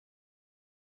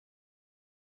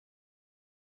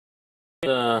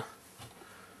The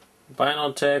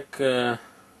binaltech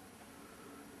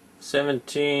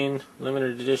 17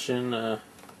 limited edition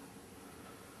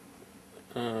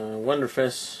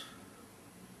Wonderfest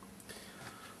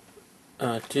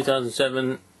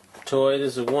 2007 toy.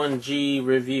 This is a 1G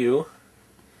review.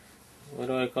 Why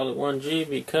do I call it 1G?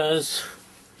 Because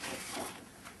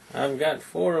I've got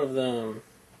 4 of them.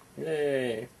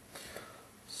 Yay!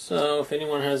 So if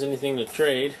anyone has anything to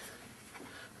trade,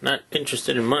 not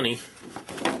interested in money,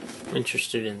 I'm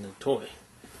interested in the toy.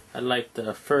 I like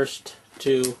the first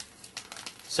 2,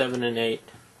 7 and 8,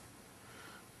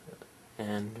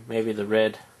 and maybe the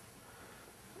red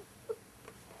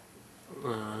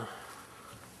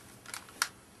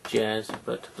jazz,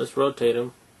 but let's rotate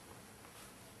them.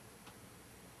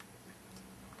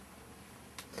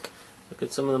 Look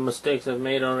at some of the mistakes I've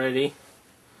made already.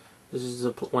 This is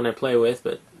the one I play with,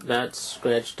 but that's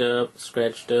scratched up,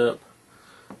 scratched up.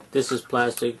 This is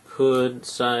plastic, hood,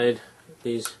 side,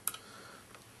 these,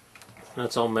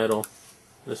 that's all metal,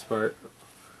 this part.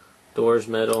 Doors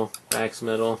metal, back's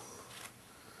metal.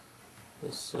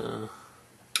 This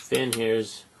fin here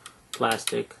is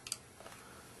plastic.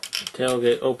 The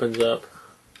tailgate opens up.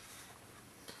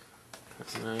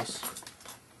 That's nice.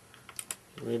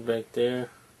 Read back there.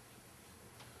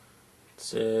 It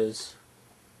says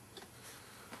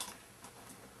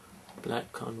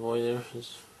Black Convoy there.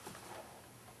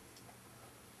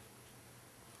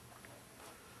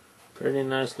 Pretty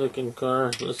nice looking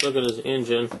car. Let's look at his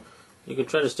engine. You could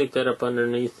try to stick that up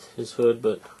underneath his hood,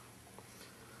 but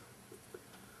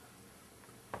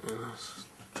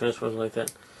transforms like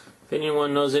that. If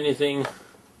anyone knows anything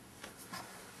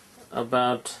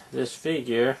about this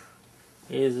figure,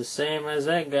 he is the same as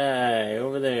that guy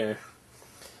over there.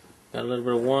 Got a little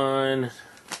bit of wine,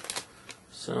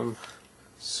 some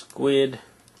squid,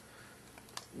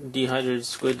 dehydrated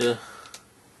squid to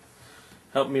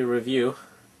help me review.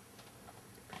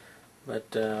 But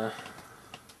let's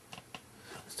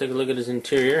take a look at his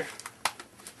interior.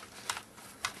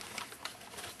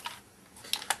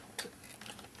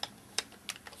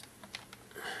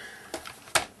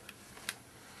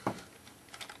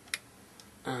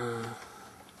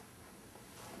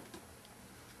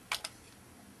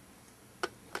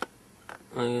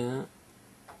 Look at that,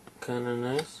 kind of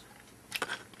nice.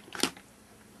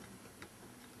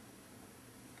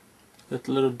 Got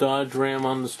the little Dodge Ram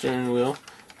on the steering wheel.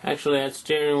 Actually, that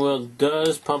steering wheel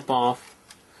does pump off.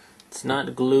 It's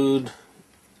not glued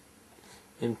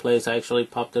in place. I actually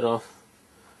popped it off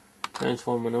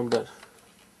transforming them, but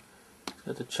it's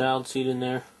got the child seat in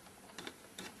there.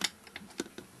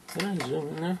 Can I zoom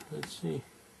in there? Let's see.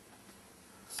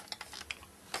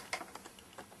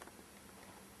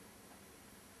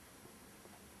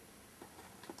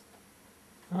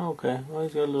 Okay, well,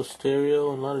 he's got a little stereo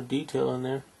and a lot of detail in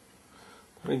there.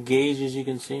 A lot of gauge, as you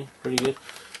can see. Pretty good.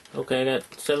 Okay, I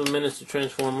got 7 minutes to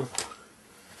transform them.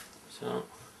 So,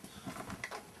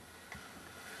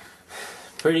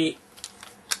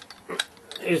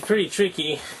 it's pretty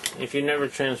tricky if you never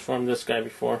transformed this guy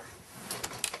before.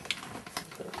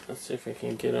 But let's see if I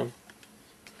can get him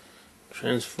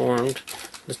transformed.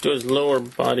 Let's do his lower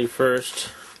body first.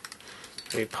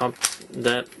 We pump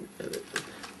that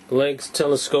legs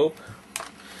telescope.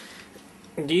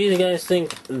 Do you guys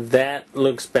think that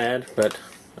looks bad? But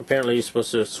apparently you're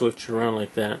supposed to switch around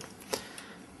like that,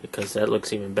 because that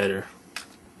looks even better.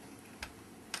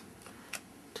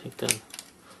 Take that.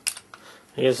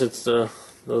 I guess it's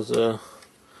those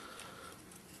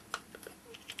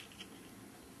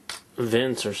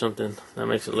vents or something that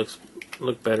makes it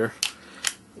look better.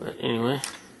 But anyway,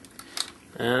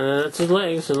 that's his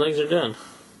legs. His legs are done.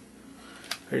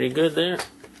 Pretty good there.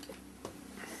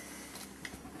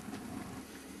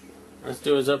 Let's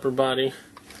do his upper body.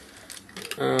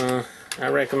 I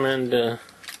recommend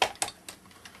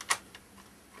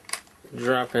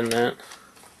dropping the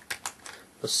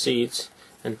seats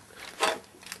and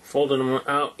folding them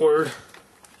outward.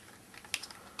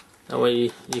 That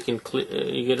way you can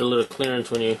you get a little clearance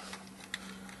when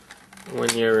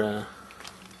you're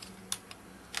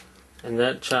and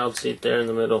that child seat there in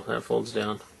the middle, that folds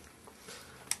down.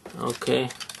 Okay,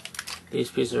 these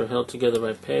pieces are held together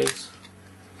by pegs.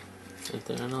 Right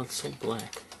there. I know it's so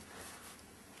black.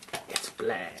 It's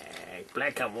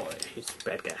black cowboy. He's a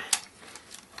bad guy.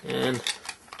 And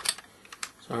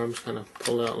his arms kind of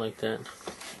pull out like that.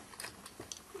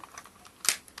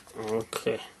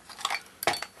 Okay,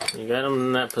 you got him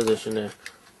in that position there.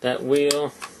 That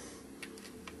wheel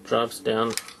drops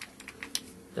down.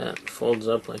 That folds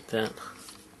up like that.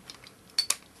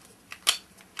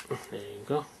 There you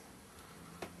go.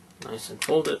 Nice and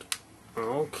folded.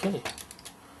 Okay.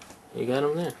 You got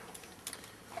them there.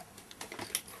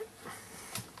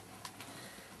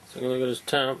 Take a look at his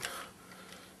top.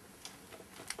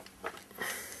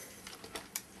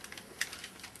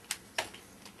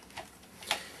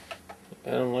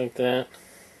 Got him like that.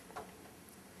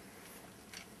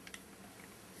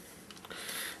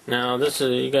 Now this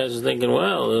is, you guys are thinking,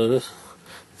 well, this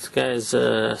guy's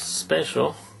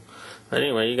special. But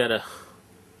anyway, you gotta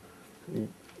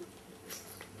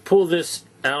pull this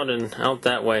out and out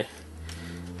that way.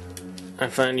 I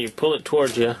find you pull it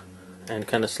towards you and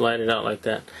kind of slide it out like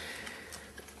that.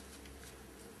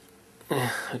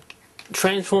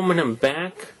 Transforming him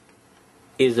back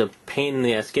is a pain in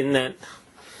the ass.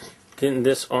 Getting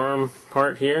this arm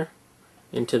part here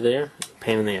into there,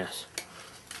 pain in the ass.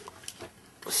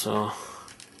 So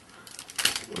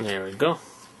there we go.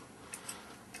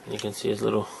 You can see his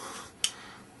little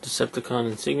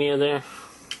Decepticon insignia there.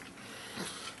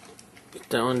 Get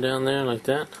that one down there like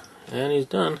that, and he's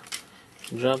done.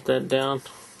 Drop that down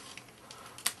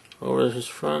over his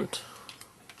front.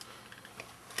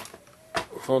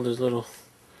 Fold his little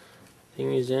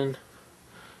thingies in.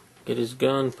 Get his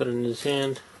gun, put it in his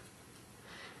hand.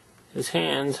 His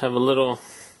hands have a little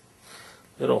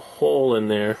hole in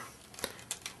there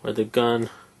where the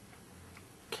gun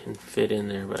can fit in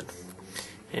there, but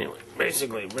anyway,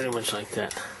 basically pretty much like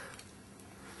that.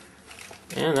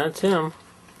 And that's him.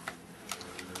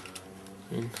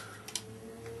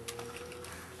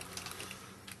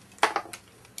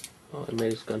 Oh, it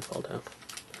made his gun fall down.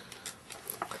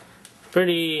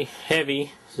 Pretty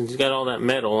heavy since he's got all that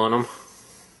metal on him.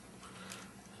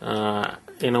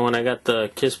 You know, when I got the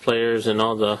KISS players and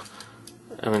all the,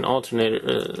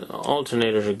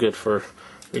 alternators are good for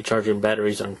recharging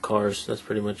batteries on cars. That's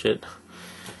pretty much it.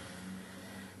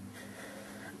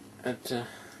 Let's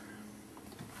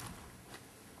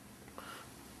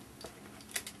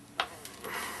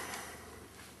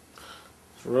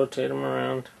rotate them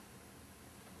around.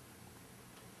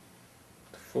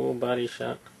 Full body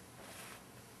shot.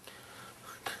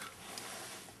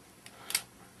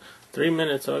 3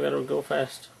 minutes, so I gotta go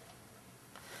fast.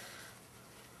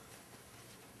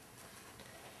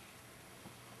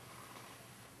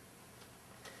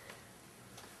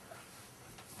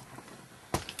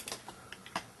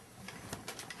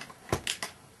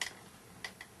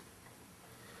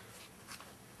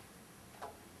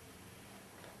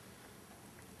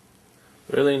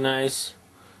 Really nice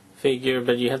figure,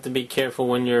 but you have to be careful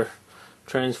when you're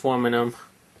transforming them,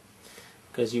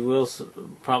 because you will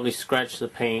probably scratch the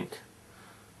paint.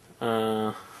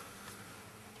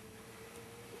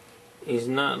 He's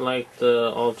not like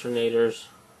the alternators.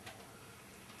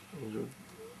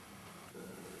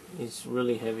 He's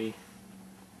really heavy,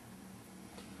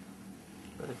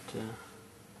 but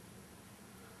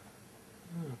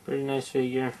pretty nice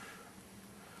figure.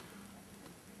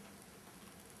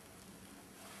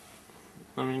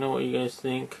 Let me know what you guys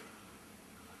think.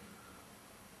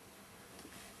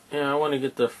 Yeah, I want to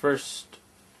get the first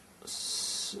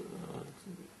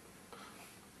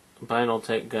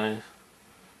binaltech guy,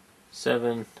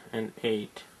 7 and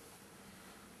 8,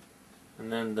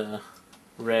 and then the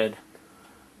red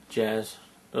jazz.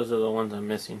 Those are the ones I'm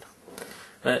missing.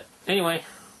 But anyway,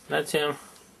 that's him.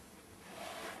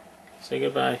 Say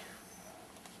goodbye.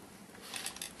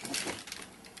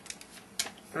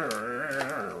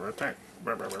 Attack.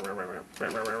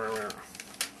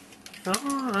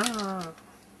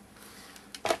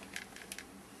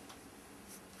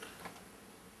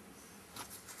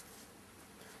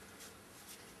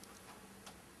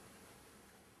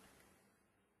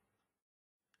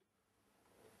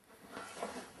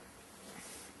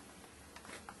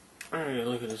 Alright,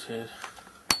 look at his head.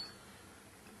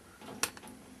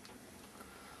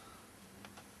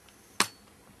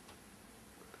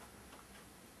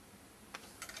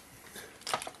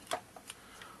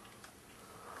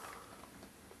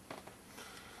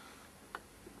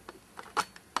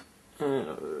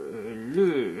 Hello.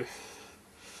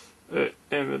 I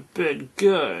am a bad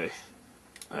guy.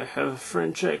 I have a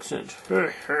French accent.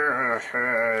 You're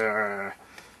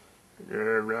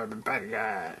a bad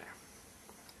guy.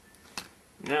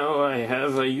 Now I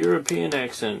have a European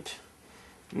accent.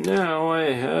 Now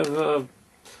I have a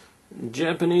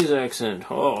Japanese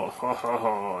accent. Oh, ho, ho,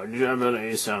 ho.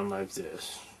 Japanese sound like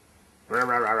this.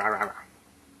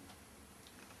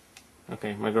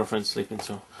 Okay, my girlfriend's sleeping,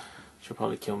 so she'll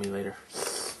probably kill me later.